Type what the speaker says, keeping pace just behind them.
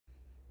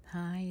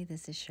Hi,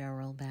 this is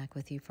Cheryl back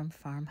with you from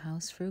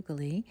Farmhouse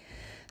Frugally.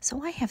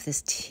 So I have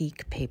this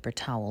teak paper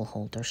towel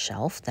holder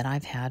shelf that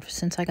I've had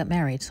since I got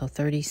married, so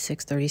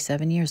 36,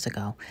 37 years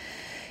ago.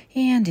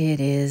 And it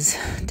is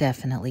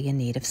definitely in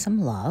need of some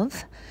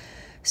love.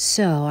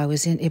 So it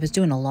was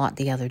doing a lot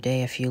the other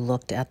day. If you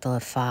looked at the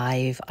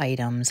 5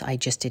 items, I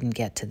just didn't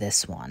get to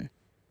this one.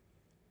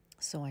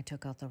 So I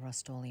took out the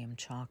Rust-Oleum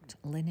chalked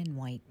linen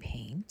white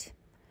paint.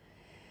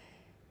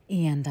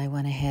 And I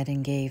went ahead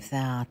and gave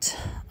that,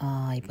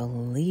 I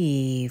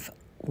believe,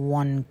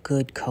 1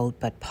 good coat,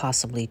 but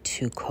possibly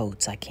 2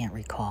 coats. I can't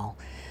recall.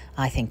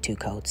 I think 2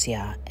 coats,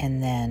 yeah.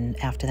 And then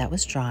after that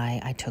was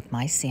dry, I took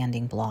my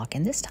sanding block,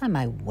 and this time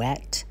I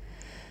wet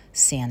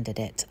sanded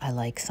it. I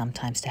like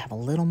sometimes to have a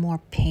little more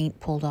paint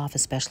pulled off,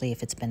 especially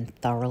if it's been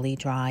thoroughly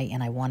dry,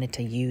 and I wanted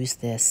to use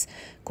this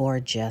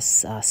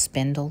gorgeous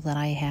spindle that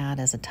I had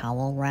as a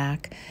towel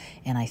rack,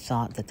 and I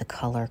thought that the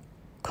color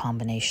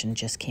combination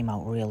just came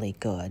out really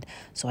good.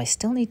 So I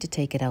still need to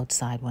take it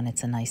outside when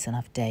it's a nice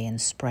enough day and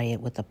spray it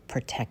with a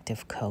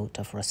protective coat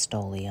of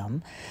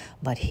Rust-Oleum.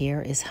 But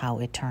here is how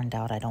it turned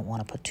out. I don't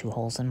want to put 2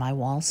 holes in my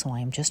wall, so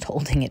I am just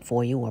holding it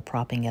for you or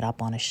propping it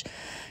up on a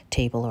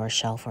table or a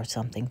shelf or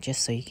something,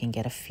 just so you can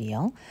get a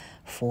feel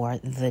for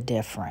the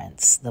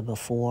difference, the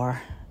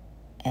before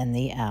and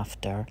the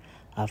after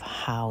of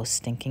how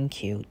stinking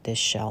cute this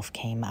shelf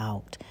came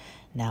out.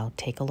 Now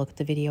take a look at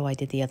the video I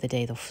did the other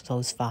day,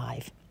 those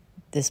 5.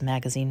 This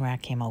magazine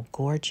rack came out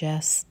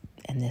gorgeous,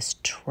 and this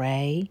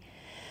tray,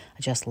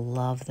 I just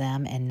love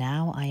them. And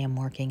now I am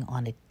working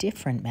on a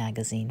different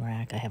magazine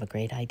rack. I have a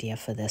great idea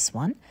for this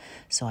one,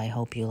 so I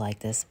hope you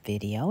like this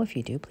video. If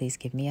you do, please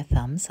give me a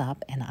thumbs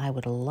up, and I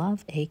would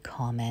love a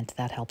comment.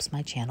 That helps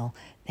my channel.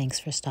 Thanks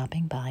for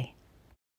stopping by.